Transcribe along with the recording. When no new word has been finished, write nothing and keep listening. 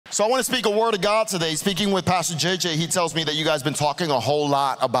So I want to speak a word of God today. Speaking with Pastor JJ, he tells me that you guys been talking a whole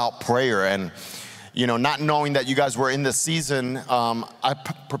lot about prayer, and not knowing that you guys were in this season, I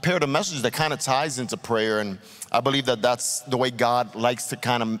prepared a message that kind of ties into prayer, and I believe that that's the way God likes to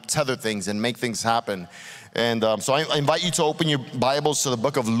kind of tether things and make things happen. And so I invite you to open your Bibles to the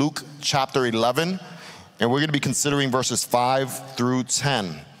book of Luke chapter 11, and we're going to be considering verses 5 through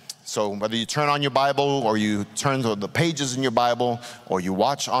 10. So whether you turn on your Bible or you turn to the pages in your Bible or you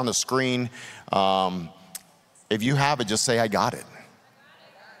watch on the screen, if you have it, just say, I got it.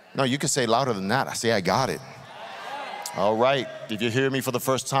 No, you can say louder than that. I say, I got it. All right. If you hear me for the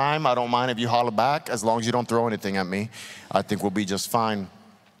first time, I don't mind if you holler back, as long as you don't throw anything at me. I think we'll be just fine.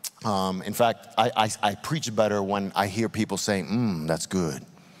 In fact, I preach better when I hear people saying, that's good.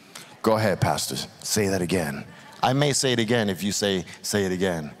 Go ahead, Pastor. Say that again. I may say it again if you say it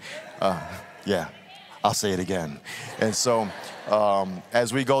again. Yeah, I'll say it again. And so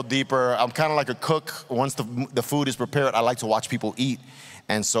as we go deeper, I'm kind of like a cook. Once the food is prepared, I like to watch people eat.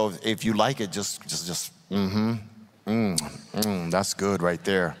 And so if you like it, just that's good right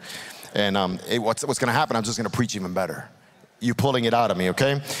there. And what's going to happen, I'm just going to preach even better. You're pulling it out of me,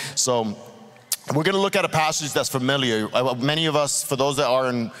 okay? So we're going to look at a passage that's familiar. Many of us, for those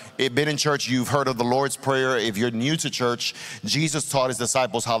that been in church, you've heard of the Lord's Prayer. If you're new to church, Jesus taught his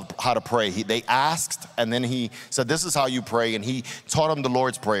disciples how to pray. They asked, and then he said, this is how you pray. And he taught them the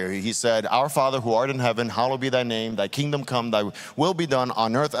Lord's Prayer. He said, Our Father who art in heaven, hallowed be thy name. Thy kingdom come, thy will be done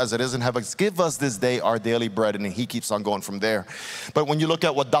on earth as it is in heaven. Give us this day our daily bread. And he keeps on going from there. But when you look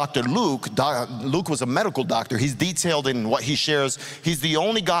at what Dr. Luke was a medical doctor. He's detailed in what he shares. He's the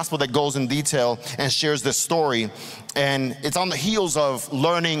only gospel that goes in detail and shares this story, and it's on the heels of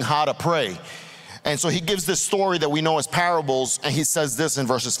learning how to pray. And so he gives this story that we know as parables, and he says this in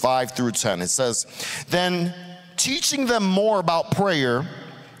verses 5 through 10. It says, then teaching them more about prayer,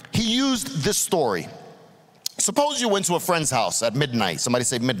 he used this story. Suppose you went to a friend's house at midnight. Somebody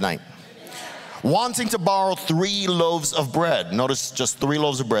say midnight. Wanting to borrow 3 loaves of bread. Notice just 3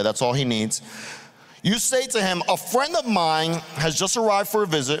 loaves of bread, that's all he needs. You say to him, a friend of mine has just arrived for a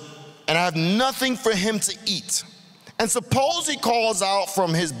visit, and I have nothing for him to eat. And suppose he calls out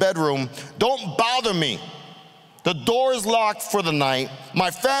from his bedroom, don't bother me. The door is locked for the night.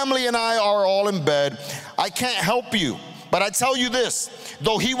 My family and I are all in bed. I can't help you. But I tell you this,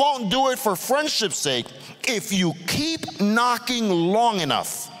 though he won't do it for friendship's sake, if you keep knocking long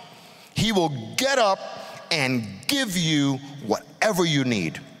enough, he will get up and give you whatever you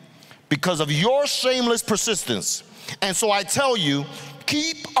need because of your shameless persistence. And so I tell you,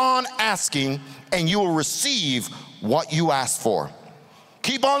 keep on asking and you will receive what you ask for.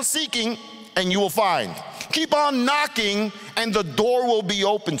 Keep on seeking and you will find. Keep on knocking and the door will be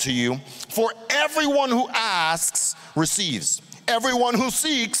open to you. For everyone who asks receives. Everyone who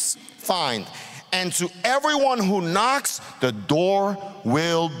seeks finds. And to everyone who knocks, the door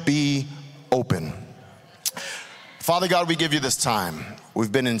will be open. Father God, we give you this time.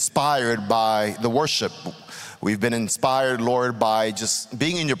 We've been inspired by the worship. We've been inspired, Lord, by just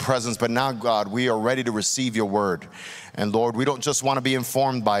being in your presence, but now, God, we are ready to receive your word. And Lord, we don't just want to be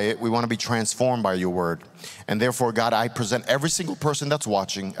informed by it, we want to be transformed by your word. And therefore, God, I present every single person that's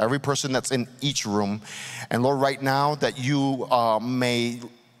watching, every person that's in each room. And Lord, right now, that you may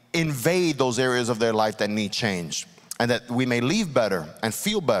invade those areas of their life that need change, and that we may leave better and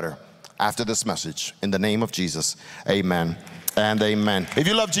feel better after this message. In the name of Jesus, amen and amen. If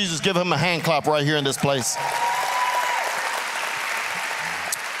you love Jesus, give him a hand clap right here in this place.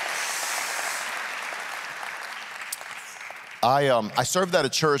 I served at a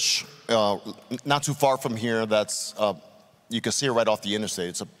church not too far from here that's, you can see it right off the interstate.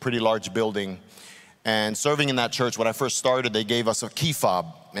 It's a pretty large building. And serving in that church, when I first started, they gave us a key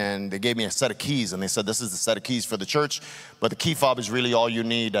fob. And they gave me a set of keys. And they said, this is the set of keys for the church. But the key fob is really all you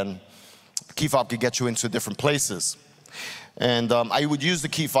need. And the key fob could get you into different places. And I would use the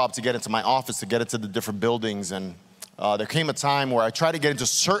key fob to get into my office, to get into the different buildings. And there came a time where I tried to get into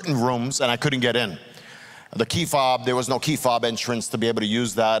certain rooms and I couldn't get in. The key fob, there was no key fob entrance to be able to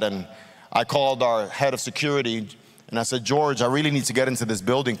use that. And I called our head of security and I said, George, I really need to get into this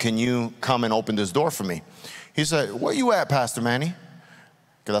building. Can you come and open this door for me? He said, where you at, Pastor Manny?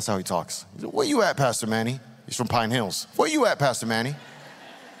 Because that's how he talks. He said, where you at, Pastor Manny? He's from Pine Hills. Where you at, Pastor Manny?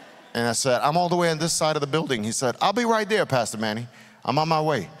 And I said, I'm all the way on this side of the building. He said, I'll be right there, Pastor Manny. I'm on my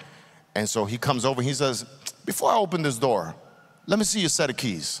way. And so he comes over, he says, before I open this door, let me see your set of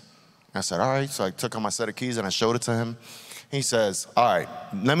keys. I said, all right. So I took out my set of keys and I showed it to him. He says, all right,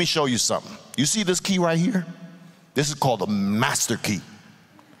 let me show you something. You see this key right here? This is called a master key.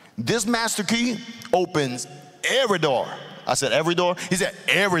 This master key opens every door. I said, every door? He said,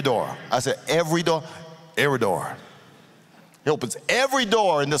 every door. I said, every door? Every door. He opens every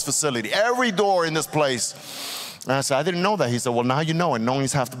door in this facility, every door in this place. And I said, I didn't know that. He said, well, now you know, and knowing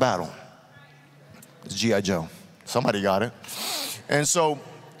is half the battle. It's G.I. Joe. Somebody got it. And so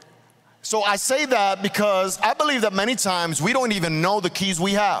I say that because I believe that many times we don't even know the keys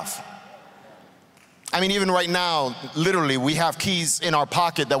we have. I mean, even right now, literally, we have keys in our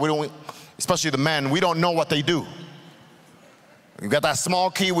pocket that we don't, especially the men, we don't know what they do. We've got that small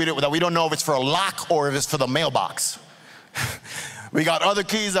key that we don't know if it's for a lock or if it's for the mailbox. We got other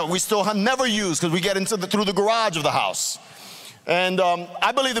keys that we still have never used because we get through the garage of the house. And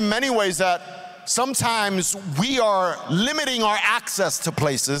I believe in many ways that sometimes we are limiting our access to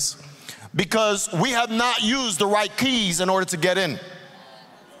places because we have not used the right keys in order to get in.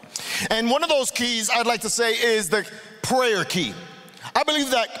 And one of those keys I'd like to say is the prayer key. I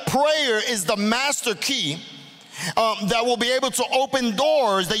believe that prayer is the master key that will be able to open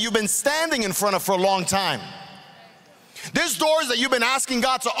doors that you've been standing in front of for a long time. There's doors that you've been asking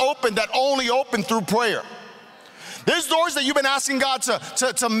God to open that only open through prayer. There's doors that you've been asking God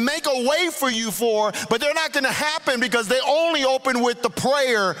to make a way for you for, but they're not going to happen because they only open with the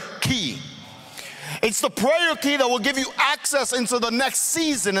prayer key. It's the prayer key that will give you access into the next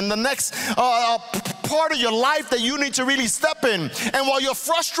season and the next part of your life that you need to really step in. And while you're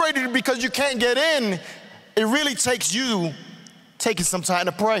frustrated because you can't get in, it really takes you taking some time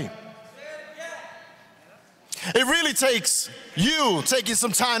to pray. It really takes you taking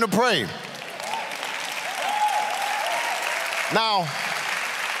some time to pray. Now,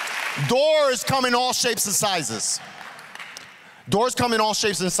 doors come in all shapes and sizes. Doors come in all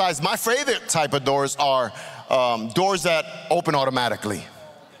shapes and sizes. My favorite type of doors are doors that open automatically.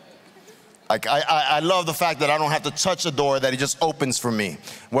 Like I love the fact that I don't have to touch a door, that it just opens for me.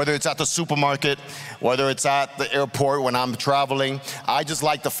 Whether it's at the supermarket, whether it's at the airport when I'm traveling. I just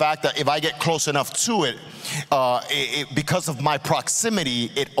like the fact that if I get close enough to it, because of my proximity,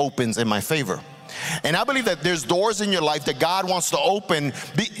 it opens in my favor. And I believe that there's doors in your life that God wants to open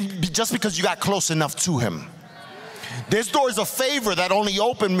just because you got close enough to Him. There's doors of favor that only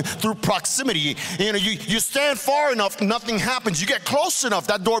open through proximity. You know, you stand far enough, nothing happens. You get close enough,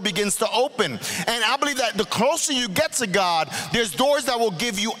 that door begins to open. And I believe that the closer you get to God, there's doors that will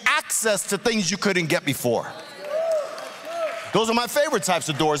give you access to things you couldn't get before. Those are my favorite types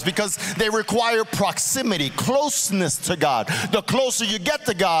of doors because they require proximity, closeness to God. The closer you get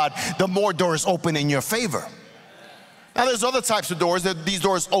to God, the more doors open in your favor. Now there's other types of doors that these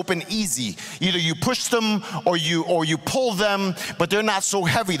doors open easy. Either you push them or you pull them, but they're not so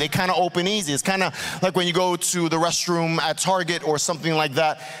heavy. They kind of open easy. It's kind of like when you go to the restroom at Target or something like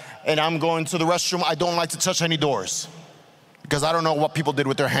that, and I'm going to the restroom, I don't like to touch any doors because I don't know what people did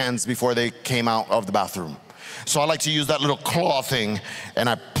with their hands before they came out of the bathroom. So I like to use that little claw thing and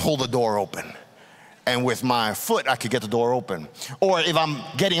I pull the door open. And with my foot, I could get the door open. Or if I'm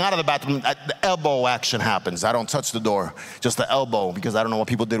getting out of the bathroom, the elbow action happens. I don't touch the door, just the elbow, because I don't know what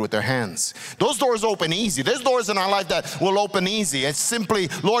people did with their hands. Those doors open easy. There's doors in our life that will open easy. It's simply,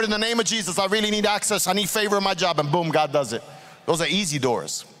 Lord, in the name of Jesus, I really need access. I need favor in my job, and boom, God does it. Those are easy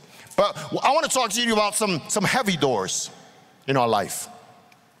doors. But I want to talk to you about some heavy doors in our life.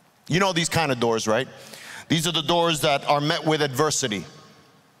 You know these kind of doors, right? These are the doors that are met with adversity.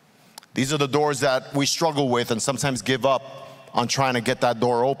 These are the doors that we struggle with and sometimes give up on trying to get that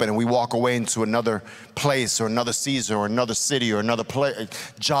door open, and we walk away into another place or another season or another city or another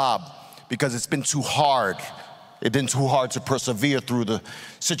job because it's been too hard. It's been too hard to persevere through the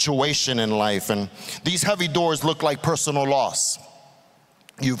situation in life. And these heavy doors look like personal loss.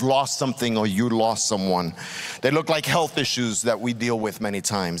 You've lost something or you lost someone. They look like health issues that we deal with many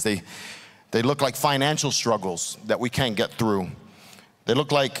times. They look like financial struggles that we can't get through. They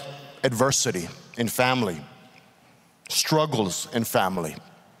look like adversity in family, struggles in family.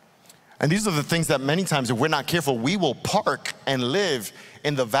 And these are the things that many times, if we're not careful, we will park and live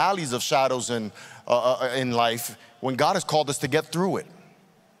in the valleys of shadows in life when God has called us to get through it.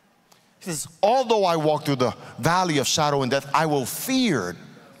 He says, although I walk through the valley of shadow and death, I will fear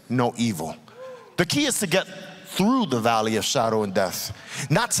no evil. The key is to get through the valley of shadow and death,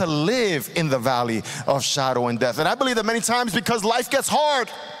 not to live in the valley of shadow and death. And I believe that many times because life gets hard,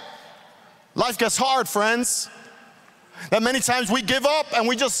 friends, that many times we give up and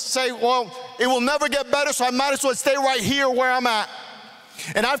we just say, well, it will never get better, so I might as well stay right here where I'm at.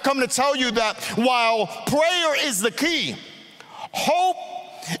 And I've come to tell you that while prayer is the key,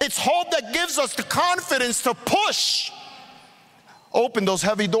 it's hope that gives us the confidence to push open those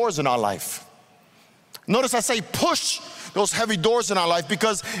heavy doors in our life. Notice I say push those heavy doors in our life,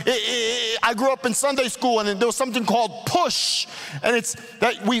 because I grew up in Sunday school, and there was something called push, and it's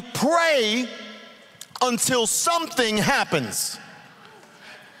that we pray until something happens.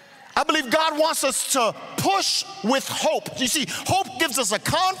 I believe God wants us to push with hope. You see, hope gives us a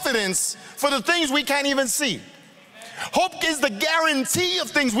confidence for the things we can't even see. Hope is the guarantee of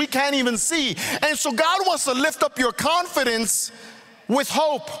things we can't even see. And so God wants to lift up your confidence with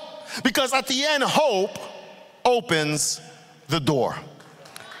hope, because at the end, hope opens the door.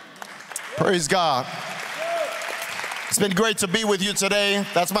 Praise God. It's been great to be with you today.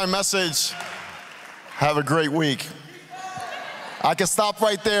 That's my message. Have a great week. I could stop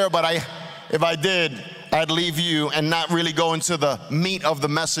right there, but if I did, I'd leave you and not really go into the meat of the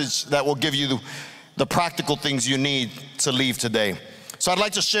message that will give you the practical things you need to leave today. So I'd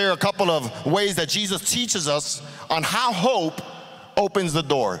like to share a couple of ways that Jesus teaches us on how hope opens the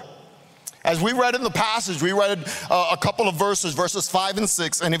door. As we read in the passage, we read a couple of verses 5 and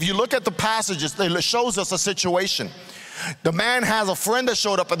 6, and if you look at the passages, it shows us a situation. The man has a friend that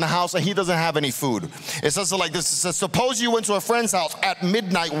showed up in the house, and he doesn't have any food. It says it like this. It says, suppose you went to a friend's house at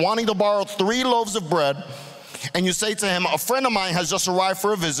midnight wanting to borrow 3 loaves of bread, and you say to him, a friend of mine has just arrived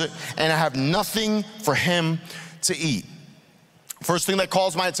for a visit, and I have nothing for him to eat. First thing that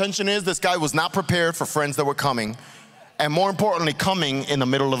calls my attention is this guy was not prepared for friends that were coming, and more importantly, coming in the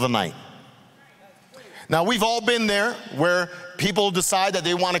middle of the night. Now, we've all been there where people decide that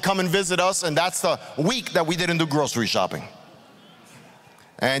they want to come and visit us, and that's the week that we didn't do grocery shopping.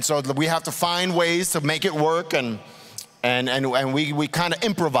 And so we have to find ways to make it work, and we kind of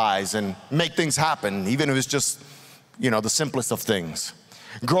improvise and make things happen, even if it's just, the simplest of things.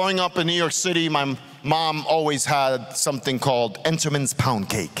 Growing up in New York City, my mom always had something called Entenmann's pound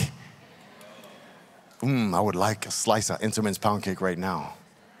cake. I would like a slice of Entenmann's pound cake right now.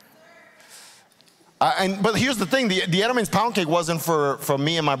 But here's the thing, the Entenmann's pound cake wasn't for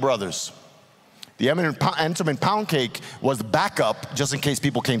me and my brothers. The Entenmann pound cake was backup just in case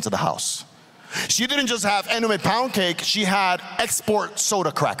people came to the house. She didn't just have Entenmann pound cake, she had export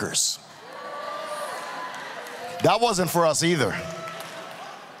soda crackers. That wasn't for us either.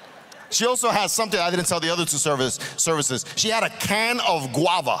 She also had something I didn't tell the other two services. She had a can of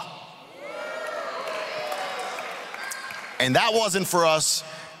guava. And that wasn't for us.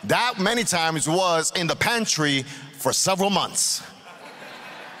 That many times was in the pantry for several months.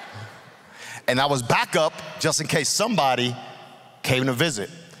 And that was backup just in case somebody came to visit.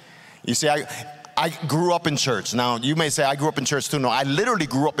 You see, I grew up in church. Now, you may say, I grew up in church too. No, I literally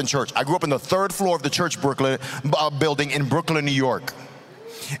grew up in church. I grew up in the 3rd floor of the church building in Brooklyn, New York.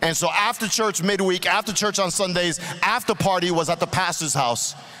 And so after church midweek, after church on Sundays, after party was at the pastor's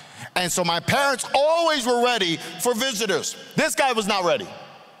house. And so my parents always were ready for visitors. This guy was not ready.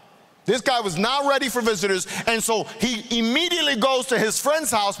 This guy was not ready for visitors, and so he immediately goes to his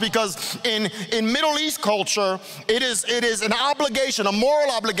friend's house, because in Middle East culture, it is an obligation, a moral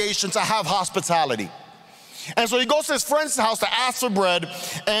obligation to have hospitality. And so he goes to his friend's house to ask for bread,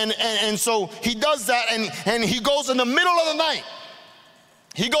 and so he does that, and he goes in the middle of the night.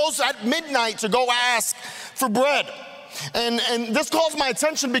 He goes at midnight to go ask for bread. And this calls my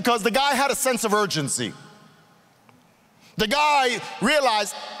attention because the guy had a sense of urgency. The guy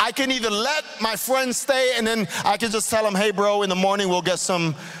realized, I can either let my friend stay, and then I can just tell him, hey bro, in the morning we'll get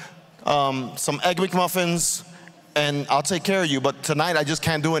some Egg McMuffins and I'll take care of you, but tonight I just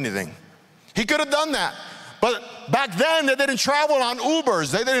can't do anything. He could have done that. But back then they didn't travel on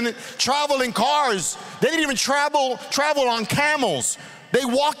Ubers, they didn't travel in cars, they didn't even travel on camels. They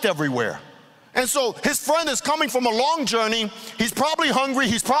walked everywhere. And so his friend is coming from a long journey, he's probably hungry,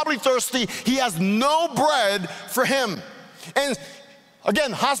 he's probably thirsty, he has no bread for him. And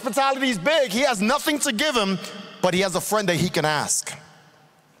again, hospitality is big. He has nothing to give him, but he has a friend that he can ask.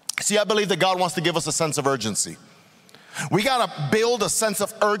 See, I believe that God wants to give us a sense of urgency. We gotta build a sense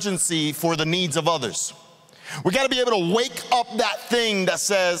of urgency for the needs of others. We gotta be able to wake up that thing that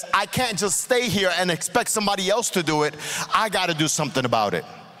says, I can't just stay here and expect somebody else to do it. I gotta do something about it.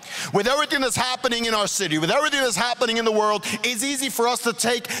 With everything that's happening in our city, with everything that's happening in the world, it's easy for us to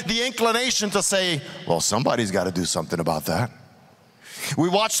take the inclination to say, well, somebody's got to do something about that. We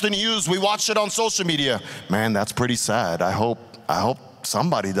watch the news, we watch it on social media. Man, that's pretty sad. I hope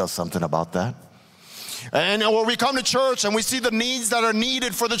somebody does something about that. And or we come to church and we see the needs that are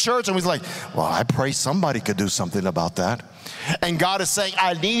needed for the church, and we're like, well, I pray somebody could do something about that. And God is saying,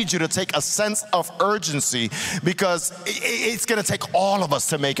 I need you to take a sense of urgency, because it's going to take all of us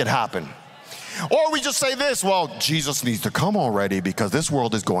to make it happen. Or we just say this, well, Jesus needs to come already because this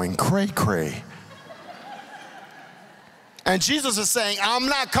world is going cray-cray. And Jesus is saying, I'm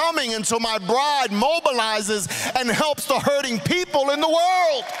not coming until my bride mobilizes and helps the hurting people in the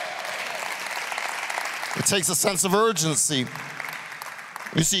world. It takes a sense of urgency.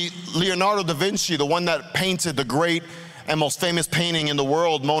 You see, Leonardo da Vinci, the one that painted the great and most famous painting in the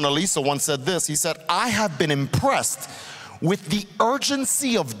world, Mona Lisa, once said this. He said, I have been impressed with the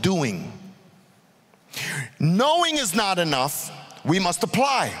urgency of doing. Knowing is not enough, we must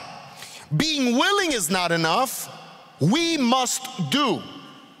apply. Being willing is not enough, we must do.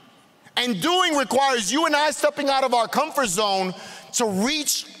 And doing requires you and I stepping out of our comfort zone to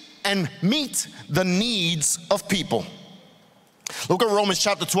reach and meet the needs of people. Look at Romans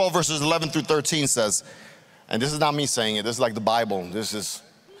chapter 12, verses 11 through 13 says, and this is not me saying it, this is like the Bible.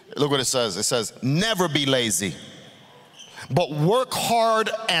 Look what it says. It says, never be lazy, but work hard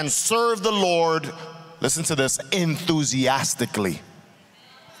and serve the Lord, listen to this, enthusiastically.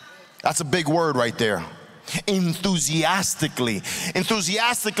 That's a big word right there. Enthusiastically.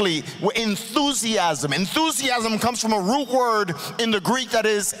 Enthusiastically, enthusiasm. Enthusiasm comes from a root word in the Greek that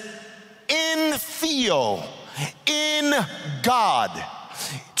is in theo, in God.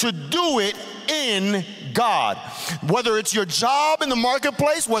 To do it in God. Whether it's your job in the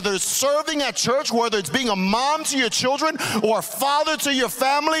marketplace, whether it's serving at church, whether it's being a mom to your children or a father to your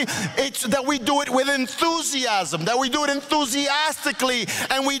family, it's that we do it with enthusiasm, that we do it enthusiastically,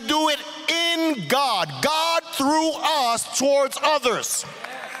 and we do it in God. God through us towards others.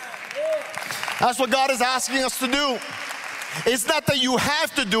 That's what God is asking us to do. It's not that you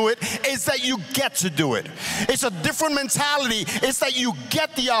have to do it, it's that you get to do it. It's a different mentality. It's that you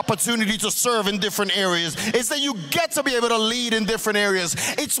get the opportunity to serve in different areas. It's that you get to be able to lead in different areas.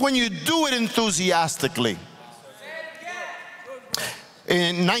 It's when you do it enthusiastically.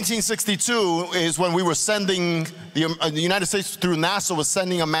 In 1962 is when we were sending, the United States through NASA was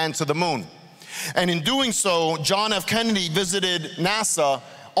sending a man to the moon. And in doing so, John F. Kennedy visited NASA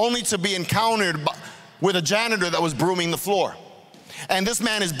only to be encountered with a janitor that was brooming the floor. And this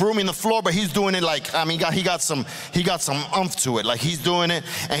man is brooming the floor, but he's doing it like, I mean, he got some oomph to it. Like he's doing it,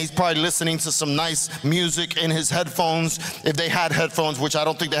 and he's probably listening to some nice music in his headphones, if they had headphones, which I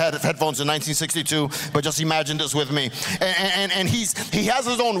don't think they had headphones in 1962, but just imagine this with me. And he has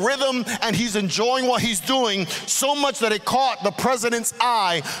his own rhythm, and he's enjoying what he's doing so much that it caught the president's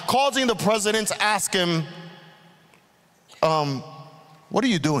eye, causing the president to ask him, what are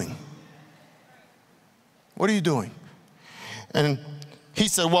you doing? What are you doing? And he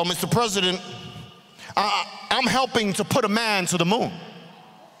said, well, Mr. President, I'm helping to put a man to the moon.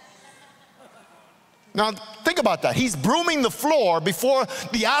 Now, think about that. He's brooming the floor before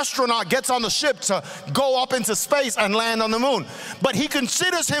the astronaut gets on the ship to go up into space and land on the moon. But he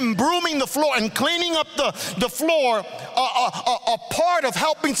considers him brooming the floor and cleaning up the floor a part of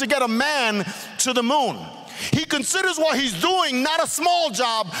helping to get a man to the moon. He considers what he's doing not a small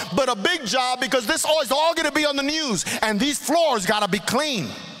job, but a big job, because this is all going to be on the news, and these floors got to be clean.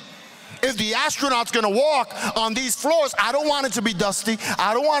 If the astronaut's going to walk on these floors, I don't want it to be dusty.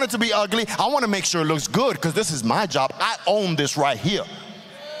 I don't want it to be ugly. I want to make sure it looks good, because this is my job. I own this right here.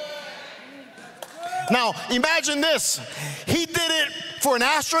 Now, imagine this. He did it for an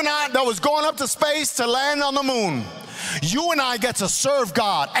astronaut that was going up to space to land on the moon. You and I get to serve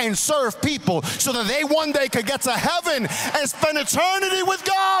God and serve people so that they one day could get to heaven and spend eternity with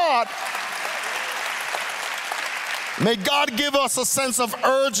God. May God give us a sense of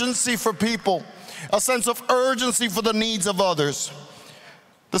urgency for people, a sense of urgency for the needs of others.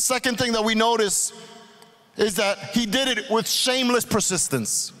 The second thing that we notice is that he did it with shameless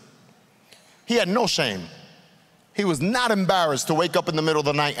persistence. He had no shame. He was not embarrassed to wake up in the middle of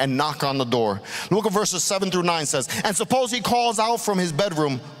the night and knock on the door. Look at verses 7 through 9 says, and suppose he calls out from his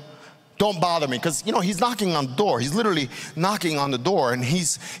bedroom, don't bother me. Because, you know, he's knocking on the door. He's literally knocking on the door, and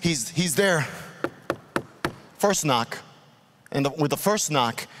he's there. First knock. And with the first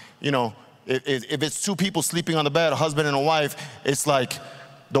knock, you know, if it's two people sleeping on the bed, a husband and a wife, it's like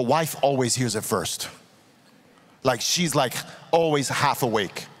the wife always hears it first. Like she's like always half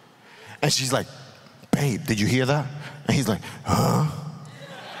awake. And she's like, babe, did you hear that? And he's like, huh?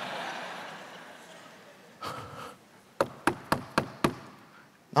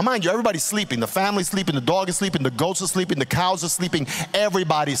 Now mind you, everybody's sleeping. The family's sleeping, the dog is sleeping, the goats are sleeping, the cows are sleeping,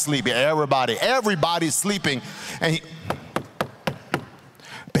 everybody's sleeping, everybody's sleeping. And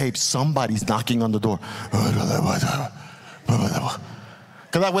babe, somebody's knocking on the door.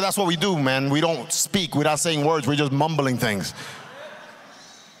 Because that's what we do, man. We don't speak, we're not saying words, we're just mumbling things.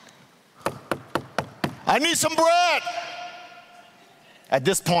 I need some bread. At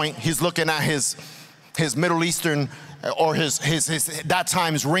this point, he's looking at his Middle Eastern or his that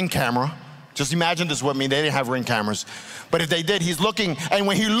time's Ring camera. Just imagine this with me. They didn't have Ring cameras. But if they did, he's looking, and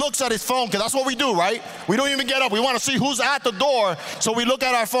when he looks at his phone, because that's what we do, right? We don't even get up. We want to see who's at the door, so we look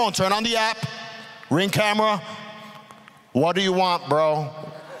at our phone, turn on the app, Ring camera. What do you want, bro?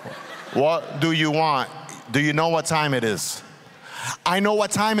 What do you want? Do you know what time it is? I know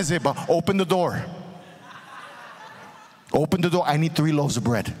what time is it, but open the door. Open the door. I need 3 loaves of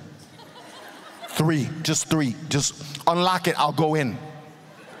bread. 3, just 3. Just unlock it, I'll go in.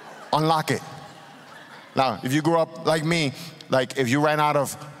 Unlock it. Now, if you grew up like me, like if you ran out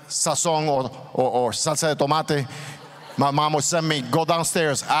of sazon or salsa de tomate, my mom would send me, go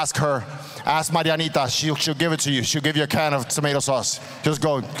downstairs, ask Marianita, she'll give it to you. She'll give you a can of tomato sauce. Just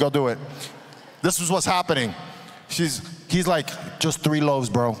go do it. This is what's happening. He's like, just 3 loaves,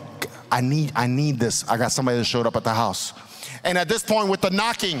 bro. I need this. I got somebody that showed up at the house. And at this point with the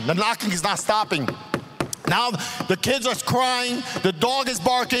knocking is not stopping. Now the kids are crying, the dog is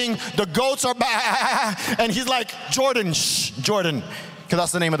barking, the goats are back, and he's like, Jordan, shh, Jordan, because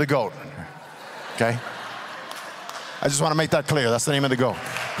that's the name of the goat, okay? I just want to make that clear, that's the name of the goat.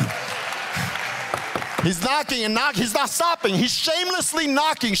 He's knocking and knocking, he's not stopping, he's shamelessly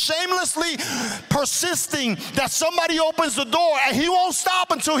knocking, shamelessly persisting that somebody opens the door, and he won't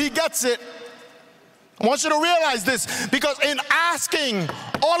stop until he gets it. I want you to realize this, because in asking,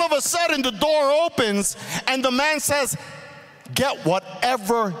 all of a sudden the door opens and the man says, get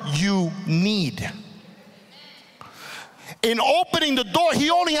whatever you need. In opening the door, he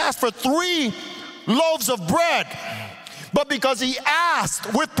only asked for 3 loaves of bread. But because he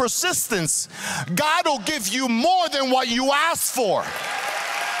asked with persistence, God will give you more than what you asked for.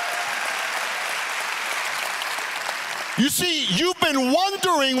 You see, you've been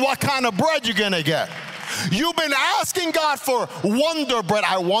wondering what kind of bread you're gonna get. You've been asking God for wonder bread.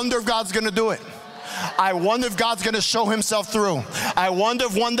 I wonder if God's gonna do it. I wonder if God's gonna show himself through. I wonder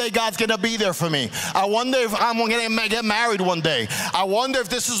if one day God's gonna be there for me. I wonder if I'm gonna get married one day. I wonder if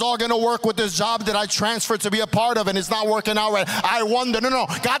this is all gonna work with this job that I transferred to be a part of and it's not working out right. I wonder. No.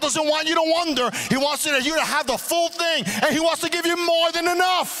 God doesn't want you to wonder. He wants you to have the full thing, and he wants to give you more than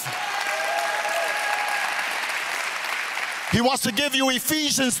enough. He wants to give you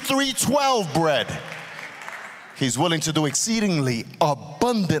Ephesians 3:12 bread. He's willing to do exceedingly,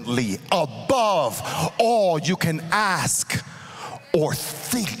 abundantly, above all you can ask or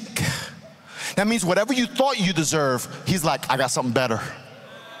think. That means whatever you thought you deserve, he's like, I got something better.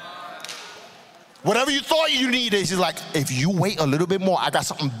 Whatever you thought you needed, he's like, if you wait a little bit more, I got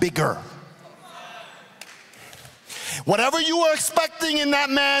something bigger. Whatever you were expecting in that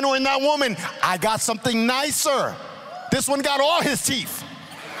man or in that woman, I got something nicer. This one got all his teeth.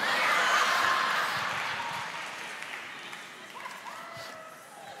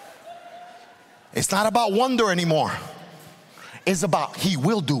 It's not about wonder anymore. It's about he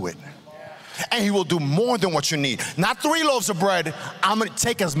will do it. And he will do more than what you need. Not 3 loaves of bread. I'm going to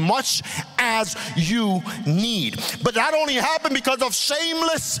take as much as you need. But that only happened because of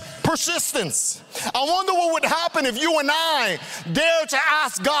shameless persistence. I wonder what would happen if you and I dared to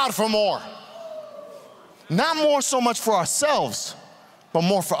ask God for more. Not more so much for ourselves, but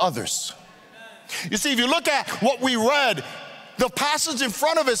more for others. You see, if you look at what we read, the passage in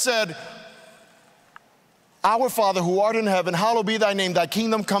front of it said, our Father who art in heaven, hallowed be thy name, thy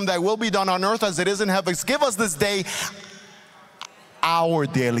kingdom come, thy will be done on earth as it is in heaven. Give us this day our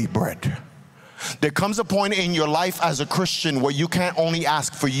daily bread. There comes a point in your life as a Christian where you can't only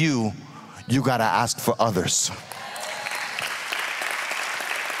ask for you gotta ask for others.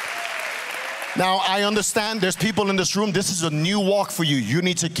 Now, I understand there's people in this room, this is a new walk for you. You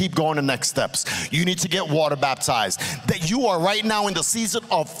need to keep going the next steps. You need to get water baptized. That you are right now in the season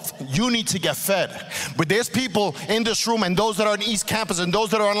of you need to get fed. But there's people in this room and those that are in East Campus and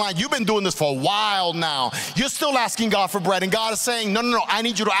those that are online, you've been doing this for a while now. You're still asking God for bread, and God is saying, no, I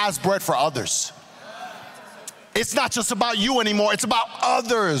need you to ask bread for others. It's not just about you anymore, it's about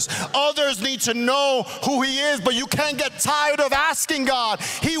others. Others need to know who he is, but you can't get tired of asking God.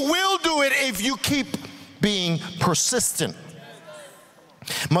 He will do it if you keep being persistent.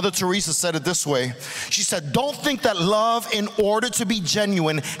 Mother Teresa said it this way. She said, don't think that love, in order to be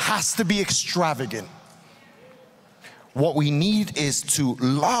genuine, has to be extravagant. What we need is to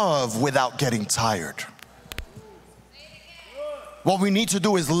love without getting tired. What we need to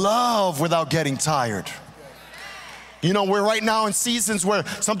do is love without getting tired. You know, we're right now in seasons where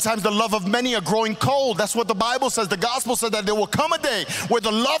sometimes the love of many are growing cold. That's what the Bible says. The gospel said that there will come a day where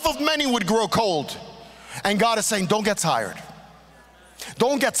the love of many would grow cold. And God is saying, don't get tired.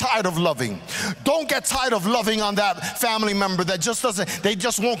 Don't get tired of loving. Don't get tired of loving on that family member that they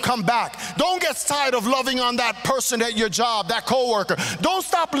just won't come back. Don't get tired of loving on that person at your job, that coworker. Don't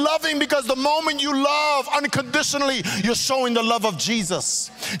stop loving, because the moment you love unconditionally, you're showing the love of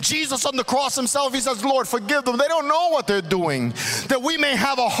Jesus. Jesus on the cross himself, he says, Lord, forgive them. They don't know what they're doing. That we may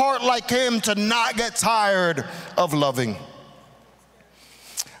have a heart like him to not get tired of loving.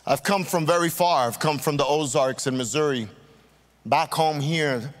 I've come from very far. I've come from the Ozarks in Missouri, back home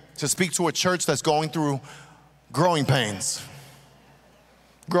here to speak to a church that's going through growing pains.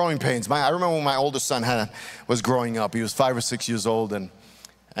 Growing pains. I remember when my oldest son was growing up. He was 5 or 6 years old, and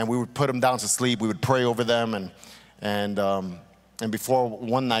we would put him down to sleep. We would pray over them, and before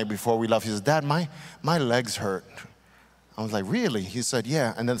one night before we left, he said, Dad, my legs hurt. I was like, really? He said,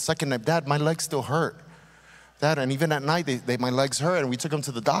 yeah. And then the second night, Dad, my legs still hurt. Dad, and even at night, my legs hurt, and we took him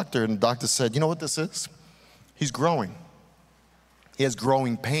to the doctor, and the doctor said, you know what this is? He's growing. He has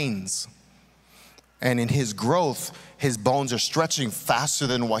growing pains. And in his growth, his bones are stretching faster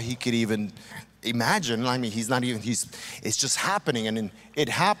than what he could even imagine. I mean, it's just happening. And in it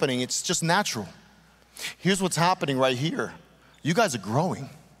happening, it's just natural. Here's what's happening right here. You guys are growing.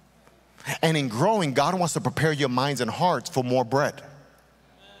 And in growing, God wants to prepare your minds and hearts for more bread.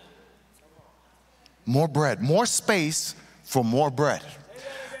 More bread. More space for more bread.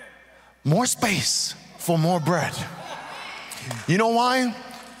 More space for more bread. You know why?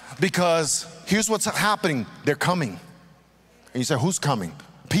 Because here's what's happening. They're coming. And you say, who's coming?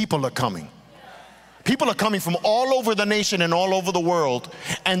 People are coming. People are coming from all over the nation and all over the world,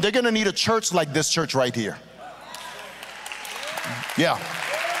 and they're going to need a church like this church right here. Yeah.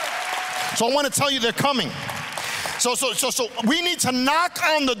 So I want to tell you they're coming. So we need to knock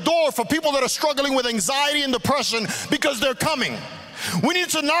on the door for people that are struggling with anxiety and depression, because they're coming. We need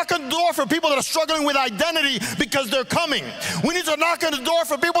to knock on the door for people that are struggling with identity, because they're coming. We need to knock on the door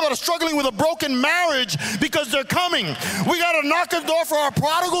for people that are struggling with a broken marriage, because they're coming. We got to knock on the door for our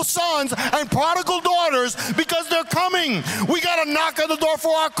prodigal sons and prodigal daughters, because they're coming. We got to knock on the door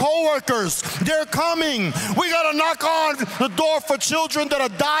for our coworkers. They're coming. We got to knock on the door for children that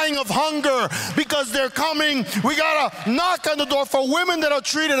are dying of hunger, because they're coming. We got to knock on the door for women that are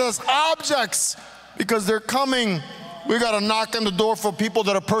treated as objects, because they're coming. We got to knock on the door for people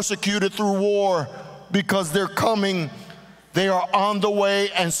that are persecuted through war, because they're coming. They are on the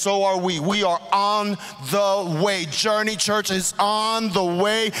way, and so are we. We are on the way. Journey Church is on the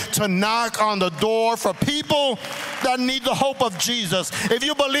way to knock on the door for people that need the hope of Jesus. If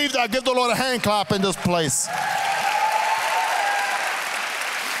you believe that, give the Lord a hand clap in this place.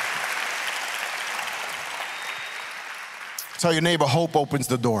 Tell your neighbor, hope opens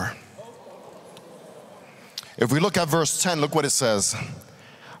the door. If we look at verse 10, look what it says.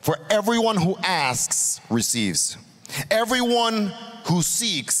 For everyone who asks receives. Everyone who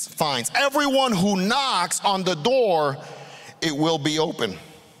seeks finds. Everyone who knocks on the door, it will be open.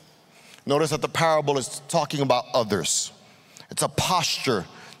 Notice that the parable is talking about others. It's a posture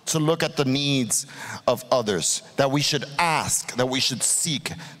to look at the needs of others, that we should ask, that we should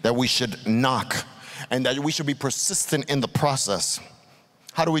seek, that we should knock, and that we should be persistent in the process.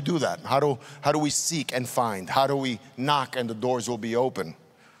 How do we do that? How do we seek and find? How do we knock and the doors will be open?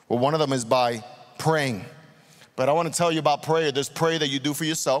 Well, one of them is by praying. But I want to tell you about prayer. There's prayer that you do for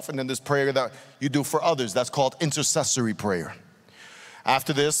yourself, and then there's prayer that you do for others. That's called intercessory prayer.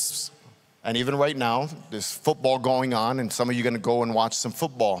 After this, and even right now, there's football going on, and some of you are going to go and watch some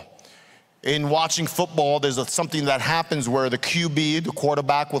football. In watching football, there's something that happens where the QB, the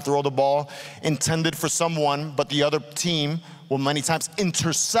quarterback, will throw the ball intended for someone, but the other team will many times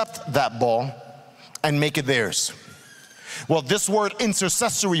intercept that ball and make it theirs. Well, this word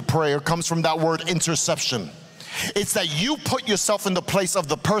intercessory prayer comes from that word interception. It's that you put yourself in the place of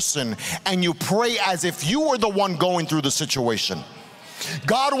the person and you pray as if you were the one going through the situation.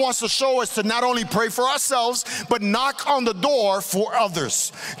 God wants to show us to not only pray for ourselves, but knock on the door for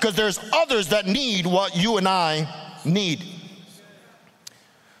others, because there's others that need what you and I need.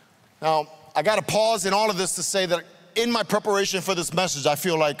 Now, I got to pause in all of this to say that in my preparation for this message, I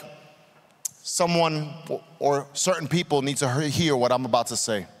feel like someone or certain people need to hear what I'm about to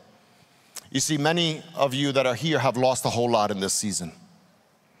say. You see, many of you that are here have lost a whole lot in this season.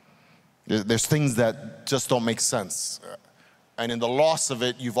 There's things that just don't make sense. And in the loss of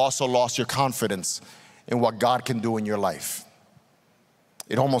it, you've also lost your confidence in what God can do in your life.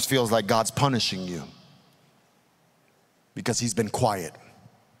 It almost feels like God's punishing you because He's been quiet.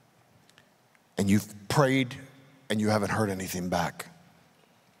 And you've prayed and you haven't heard anything back.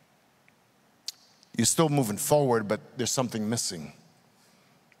 You're still moving forward, but there's something missing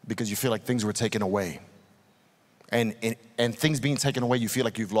because you feel like things were taken away. and things being taken away, you feel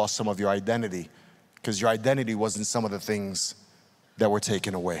like you've lost some of your identity, because your identity wasn't some of the things that were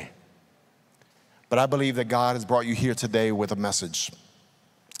taken away. But I believe that God has brought you here today with a message,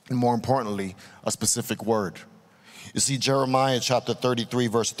 and more importantly, a specific word. You see, Jeremiah chapter 33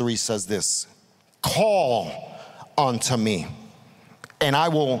 verse 3 says this: call unto me, and I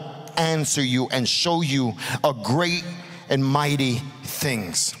will answer you and show you a great and mighty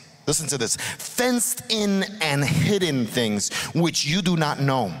things. Listen to this: fenced in and hidden things which you do not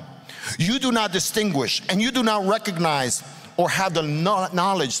know. You do not distinguish, and you do not recognize or have the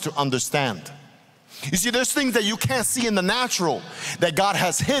knowledge to understand. You see, there's things that you can't see in the natural that God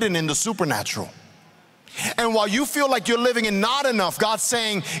has hidden in the supernatural. And while you feel like you're living in not enough, God's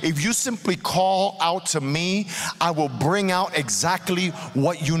saying, if you simply call out to me, I will bring out exactly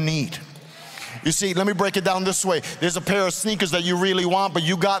what you need. You see, let me break it down this way. There's a pair of sneakers that you really want, but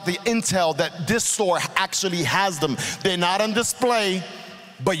you got the intel that this store actually has them. They're not on display,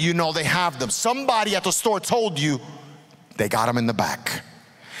 but you know they have them. Somebody at the store told you they got them in the back.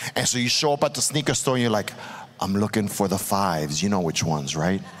 And so you show up at the sneaker store and you're like, I'm looking for the 5s. You know which ones,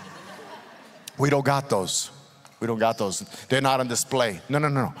 right? We don't got those. We don't got those. They're not on display.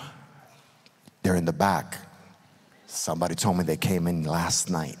 No. They're in the back. Somebody told me they came in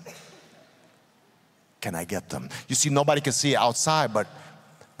last night. Can I get them? You see, nobody can see it outside, but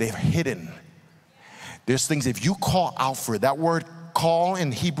they're hidden. There's things, if you call out for it, that word call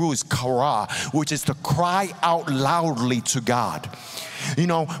in Hebrew is kara, which is to cry out loudly to God. You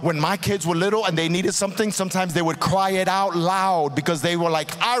know, when my kids were little and they needed something, sometimes they would cry it out loud because they were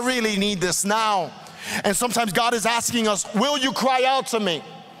like, I really need this now. And sometimes God is asking us, will you cry out to me?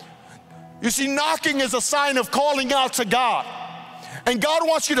 You see, knocking is a sign of calling out to God. And God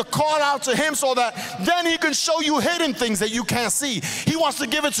wants you to call out to Him so that then He can show you hidden things that you can't see. He wants to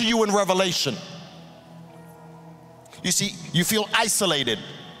give it to you in revelation. You see, you feel isolated,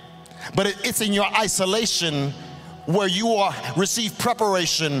 but it's in your isolation where you receive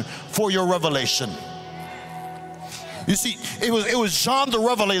preparation for your revelation. You see, it was John the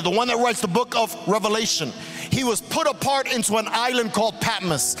Revelator, the one that writes the book of Revelation. He was put apart into an island called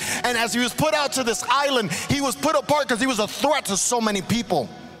Patmos. And as he was put out to this island, he was put apart because he was a threat to so many people.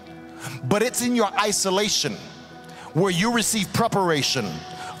 But it's in your isolation where you receive preparation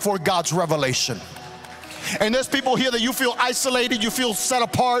for God's revelation. And there's people here that you feel isolated, you feel set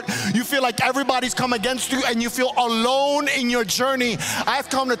apart, you feel like everybody's come against you, and you feel alone in your journey. I've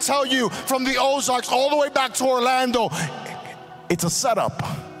come to tell you, from the Ozarks all the way back to Orlando, it's a setup.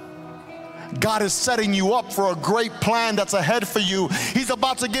 God is setting you up for a great plan that's ahead for you. He's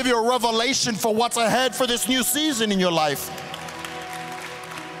about to give you a revelation for what's ahead for this new season in your life.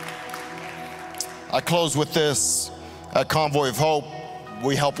 I close with this. At Convoy of Hope,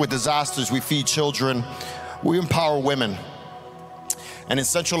 we help with disasters, we feed children, we empower women. And in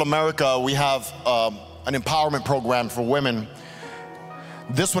Central America, we have an empowerment program for women.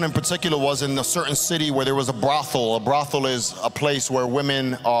 This one in particular was in a certain city where there was a brothel. A brothel is a place where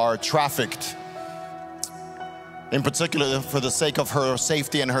women are trafficked. In particular, for the sake of her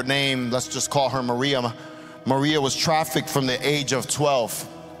safety and her name, let's just call her Maria. Maria was trafficked from the age of 12.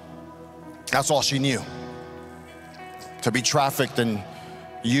 That's all she knew. To be trafficked and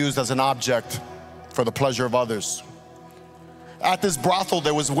used as an object for the pleasure of others. At this brothel,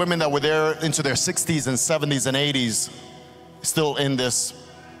 there was women that were there into their 60s and 70s and 80s, still in this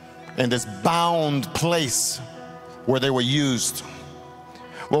bound place where they were used.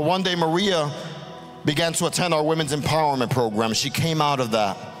 Well, one day Maria began to attend our women's empowerment program. She came out of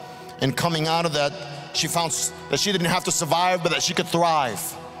that, and coming out of that, she found that she didn't have to survive, but that she could thrive.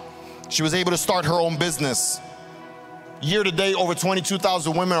 She was able to start her own business. Year to date, over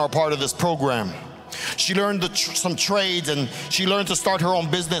 22,000 women are part of this program. She learned some trades, and she learned to start her own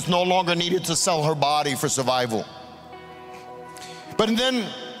business, no longer needed to sell her body for survival. But then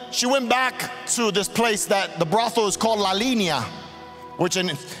she went back to this place that the brothel is called La Línea, which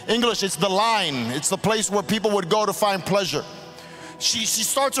in English it's the line. It's the place where people would go to find pleasure. She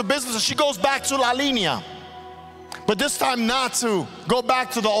starts her business and she goes back to La Línea. But this time not to go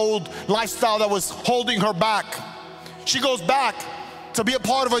back to the old lifestyle that was holding her back. She goes back to be a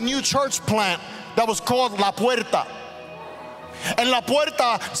part of a new church plant that was called La Puerta. And La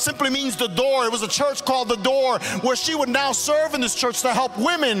Puerta simply means the door. It was a church called The Door, where she would now serve in this church to help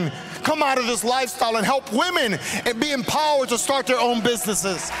women come out of this lifestyle and help women and be empowered to start their own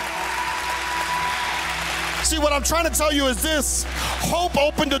businesses. See, what I'm trying to tell you is this: Hope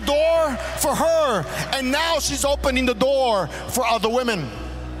opened the door for her, and now she's opening the door for other women.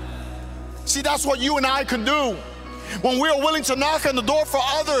 See, that's what you and I can do. When we are willing to knock on the door for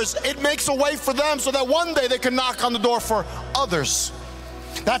others, it makes a way for them so that one day they can knock on the door for others.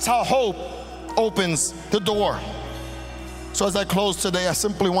 That's how hope opens the door. So as I close today, I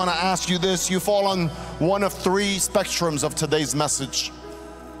simply want to ask you this. You fall on one of three spectrums of today's message.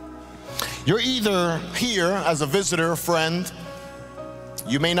 You're either here as a visitor, friend.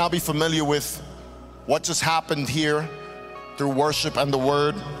 You may not be familiar with what just happened here through worship and the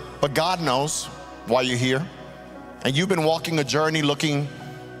word, but God knows why you're here. And you've been walking a journey looking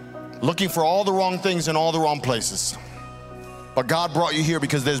for all the wrong things in all the wrong places. But God brought you here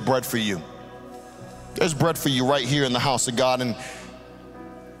because there's bread for you. There's bread for you right here in the house of God. And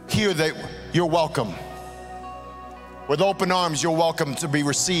here you're welcome. With open arms, you're welcome to be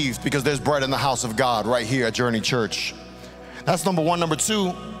received because there's bread in the house of God right here at Journey Church. That's number one. Number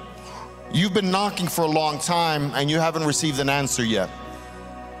two, you've been knocking for a long time and you haven't received an answer yet.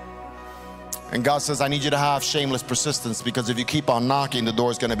 And God says, I need you to have shameless persistence, because if you keep on knocking, the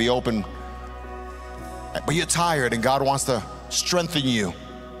door is going to be open. But you're tired, and God wants to strengthen you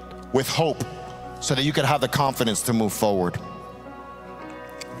with hope so that you can have the confidence to move forward.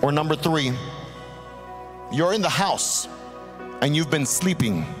 Or number three, you're in the house and you've been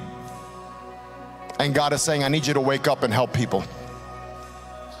sleeping. And God is saying, I need you to wake up and help people.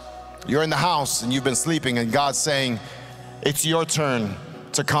 You're in the house and you've been sleeping, and God's saying, it's your turn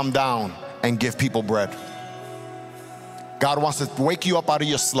to come down and give people bread. God wants to wake you up out of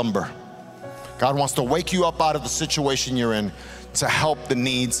your slumber. God wants to wake you up out of the situation you're in to help the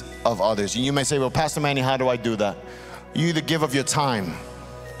needs of others. And you may say, well, Pastor Manny, how do I do that? You either give of your time,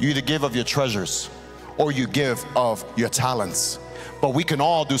 you either give of your treasures, or you give of your talents. But we can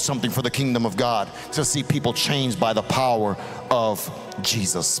all do something for the kingdom of God to see people changed by the power of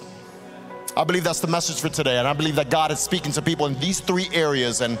Jesus. I believe that's the message for today, and I believe that God is speaking to people in these three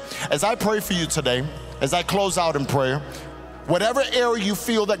areas. And as I pray for you today, as I close out in prayer, whatever area you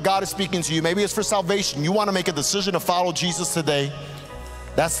feel that God is speaking to you, maybe it's for salvation, you want to make a decision to follow Jesus today,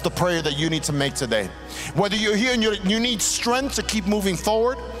 that's the prayer that you need to make today. Whether you're here and you need strength to keep moving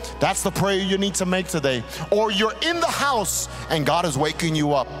forward, that's the prayer you need to make today. Or you're in the house and God is waking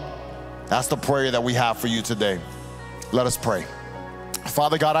you up, that's the prayer that we have for you today. Let us pray.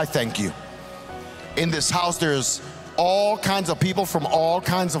 Father God, I thank you. In this house, there's all kinds of people from all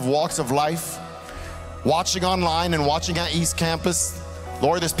kinds of walks of life, watching online and watching at East Campus.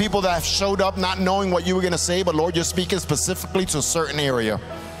 Lord, there's people that have showed up not knowing what you were going to say, but Lord, you're speaking specifically to a certain area,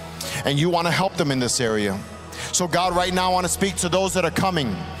 and you want to help them in this area. So God, right now I want to speak to those that are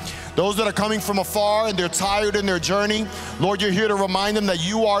coming. Those that are coming from afar and they're tired in their journey. Lord, you're here to remind them that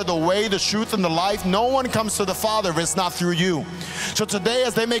you are the way, the truth, and the life. No one comes to the Father if it's not through you. So today,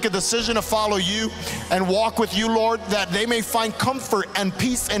 as they make a decision to follow you and walk with you, Lord, that they may find comfort and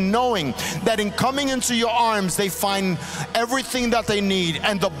peace in knowing that in coming into your arms, they find everything that they need,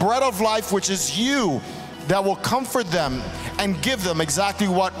 and the bread of life, which is you, that will comfort them and give them exactly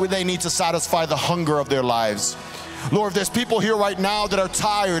what they need to satisfy the hunger of their lives. Lord, if there's people here right now that are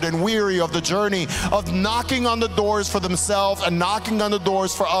tired and weary of the journey of knocking on the doors for themselves and knocking on the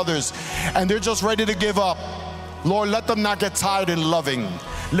doors for others, and they're just ready to give up, Lord, let them not get tired in loving.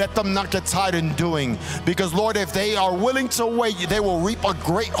 Let them not get tired in doing. Because, Lord, if they are willing to wait, they will reap a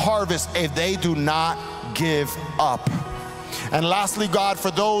great harvest if they do not give up. And lastly, God,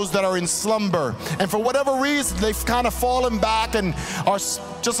 for those that are in slumber and for whatever reason they've kind of fallen back and are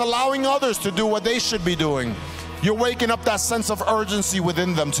just allowing others to do what they should be doing, you're waking up that sense of urgency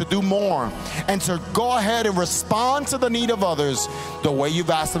within them to do more and to go ahead and respond to the need of others the way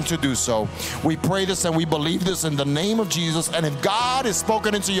you've asked them to do so. We pray this and we believe this in the name of Jesus. And if God has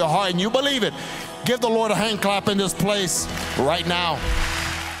spoken into your heart and you believe it, give the Lord a hand clap in this place right now.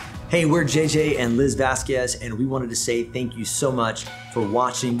 Hey, we're JJ and Liz Vasquez, and we wanted to say thank you so much for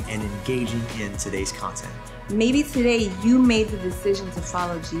watching and engaging in today's content. Maybe today you made the decision to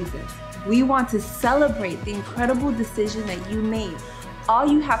follow Jesus. We want to celebrate the incredible decision that you made.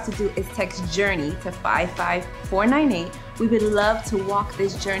 All you have to do is text JOURNEY to 55498. We would love to walk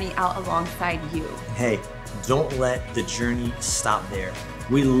this journey out alongside you. Hey, don't let the journey stop there.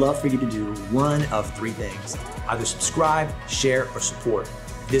 We'd love for you to do one of three things. Either subscribe, share, or support.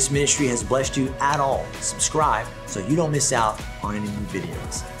 If this ministry has blessed you at all, subscribe so you don't miss out on any new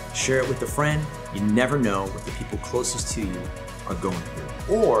videos. Share it with a friend. You never know what the people closest to you are going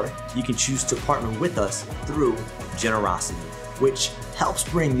through. Or you can choose to partner with us through generosity, which helps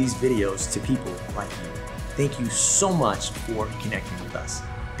bring these videos to people like you. Thank you so much for connecting with us.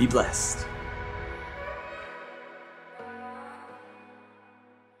 Be blessed.